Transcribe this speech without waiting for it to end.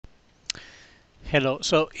Hello,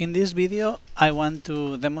 so in this video I want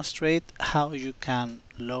to demonstrate how you can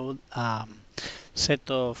load a set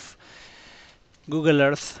of Google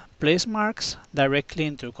Earth placemarks directly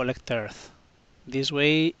into Collect Earth. This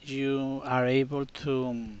way you are able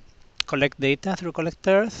to collect data through Collect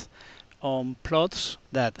Earth on plots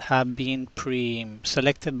that have been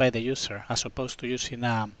pre-selected by the user as opposed to using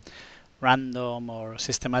a random or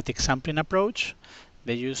systematic sampling approach.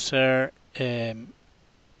 The user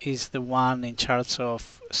is the one in charge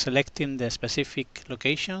of selecting the specific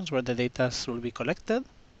locations where the data will be collected.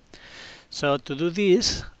 So to do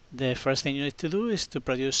this, the first thing you need to do is to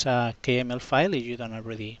produce a KML file. If you don't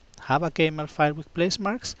already have a KML file with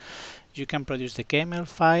placemarks, you can produce the KML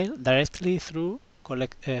file directly through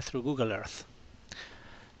Google Earth.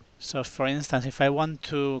 So for instance, if I want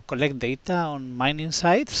to collect data on mining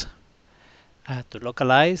sites, I have to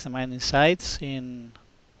localize the mining sites in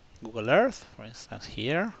Google Earth, for instance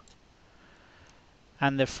here.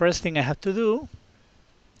 And the first thing I have to do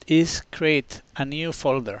is create a new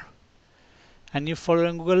folder. A new folder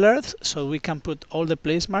in Google Earth so we can put all the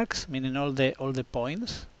placemarks, meaning all the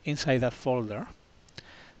points, inside that folder.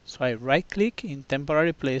 So I right click in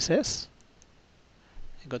temporary places,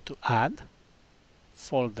 I go to add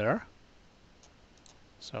folder.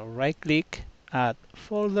 So right click, add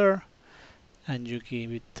folder, and you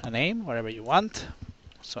give it a name, whatever you want.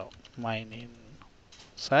 So mining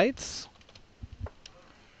sites.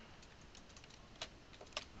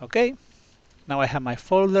 Okay, now I have my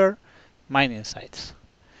folder, mining sites.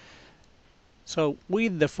 So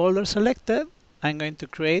with the folder selected, I'm going to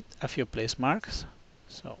create a few placemarks.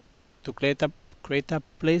 So to create a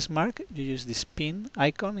placemark, you use this pin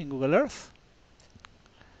icon in Google Earth.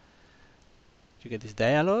 You get this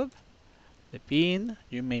dialog. The pin,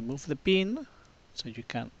 you may move the pin so you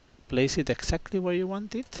can place it exactly where you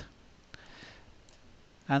want it.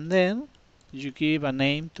 And then you give a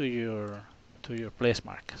name to your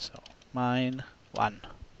placemark. So mine 1.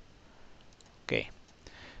 Okay.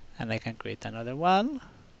 And I can create another one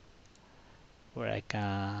where I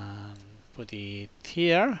can put it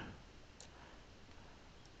here,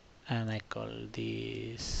 and I call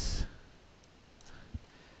this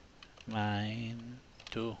mine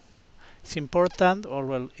 2. It's important, or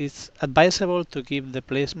well, it's advisable to give the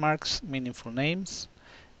placemarks meaningful names,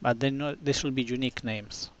 but they should be unique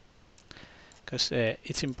names, because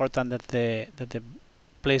it's important that the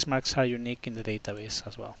placemarks are unique in the database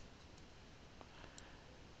as well.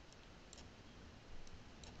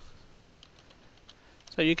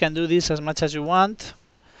 So you can do this as much as you want.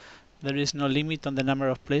 There is no limit on the number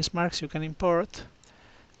of placemarks you can import.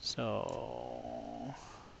 So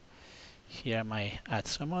here I might add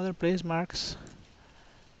some other placemarks.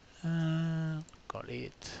 Call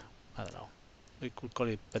it, I don't know, we could call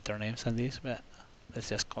it better names than this, but let's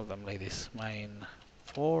just call them like this. Mine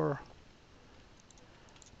 4.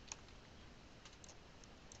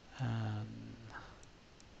 And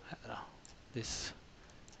I don't know, this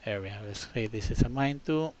area, let's say this is a mine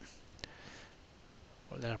 2. Well,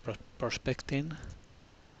 they are prospecting,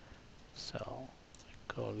 so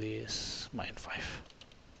I call this mine 5.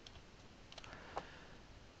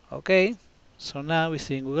 Okay, so now we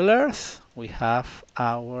see in Google Earth we have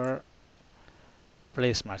our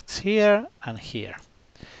placemarks here and here,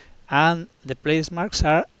 and the placemarks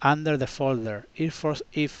are under the folder. If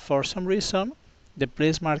for some reason the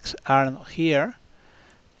placemarks aren't here,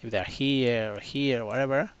 if they're here or here or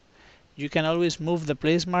whatever, you can always move the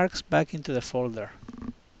placemarks back into the folder.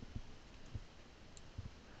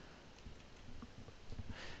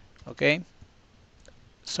 Okay,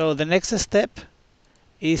 so the next step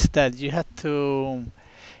is that you have to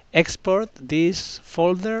export this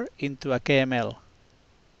folder into a KML.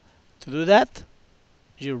 To do that,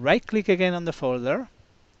 you right click again on the folder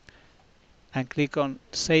and click on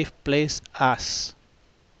Save Place As.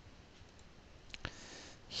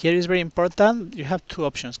 Here is very important, you have two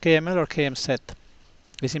options, KML or KMZ.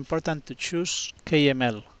 It's important to choose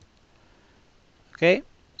KML. Okay,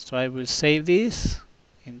 so I will save this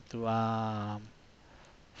into a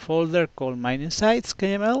folder called mining sites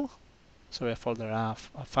KML. So a folder, a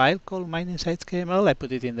file called mining sites KML. I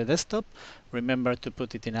put it in the desktop. Remember to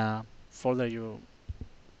put it in a folder you'll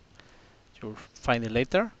find it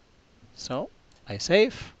later. So I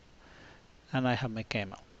save, and I have my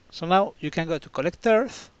KML. So now you can go to Collect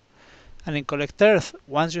Earth, and in Collect Earth,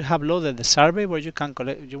 once you have loaded the survey where you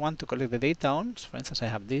want to collect the data on, so for instance I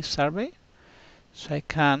have this survey, so I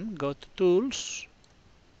can go to Tools,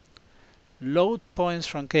 Load Points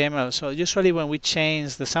from KML. So usually when we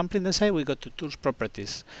change the sampling design, we go to Tools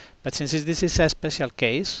Properties, but since this is a special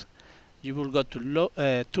case, you will go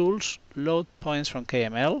to Tools, Load Points from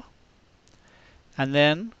KML, And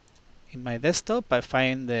then in my desktop, I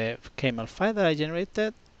find the KML file that I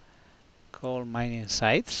generated called mining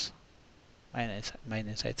sites,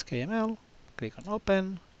 mining sites KML. Click on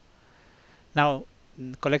open. Now,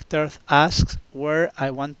 collector asks where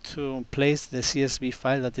I want to place the CSV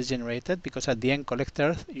file that is generated, because at the end,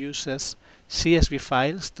 collector uses CSV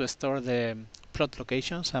files to store the plot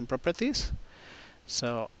locations and properties.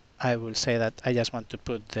 So I will say that I just want to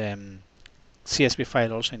put the CSV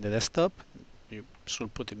file also in the desktop. You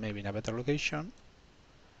should put it maybe in a better location.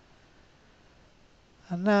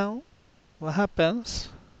 And now what happens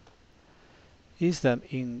is that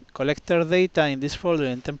in collector data in this folder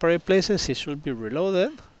in temporary places, it should be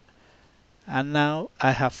reloaded. And now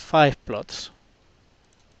I have 5 plots.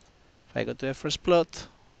 If I go to the first plot,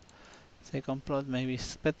 second plot maybe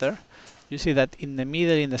it's better. You see that in the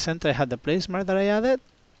middle, in the center, I have the place mark that I added,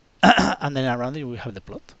 and then around it we have the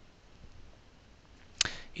plot.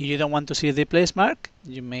 If you don't want to see the place mark,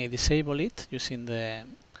 you may disable it using the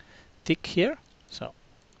tick here. So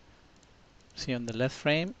see on the left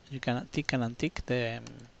frame, you can tick and untick the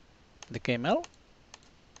KML.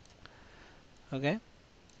 Okay,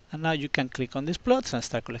 and now you can click on these plots and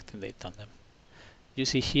start collecting data on them. You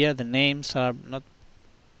see here the names are not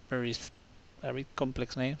very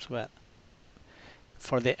complex names, but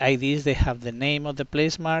for the IDs they have the name of the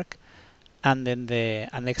place mark and then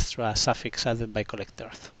an extra suffix added by collector.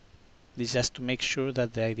 This is just to make sure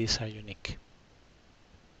that the IDs are unique.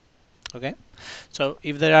 Okay, so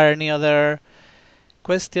if there are any other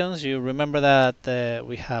questions, you remember that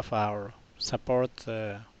we have our support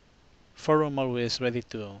forum always ready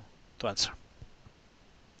to answer.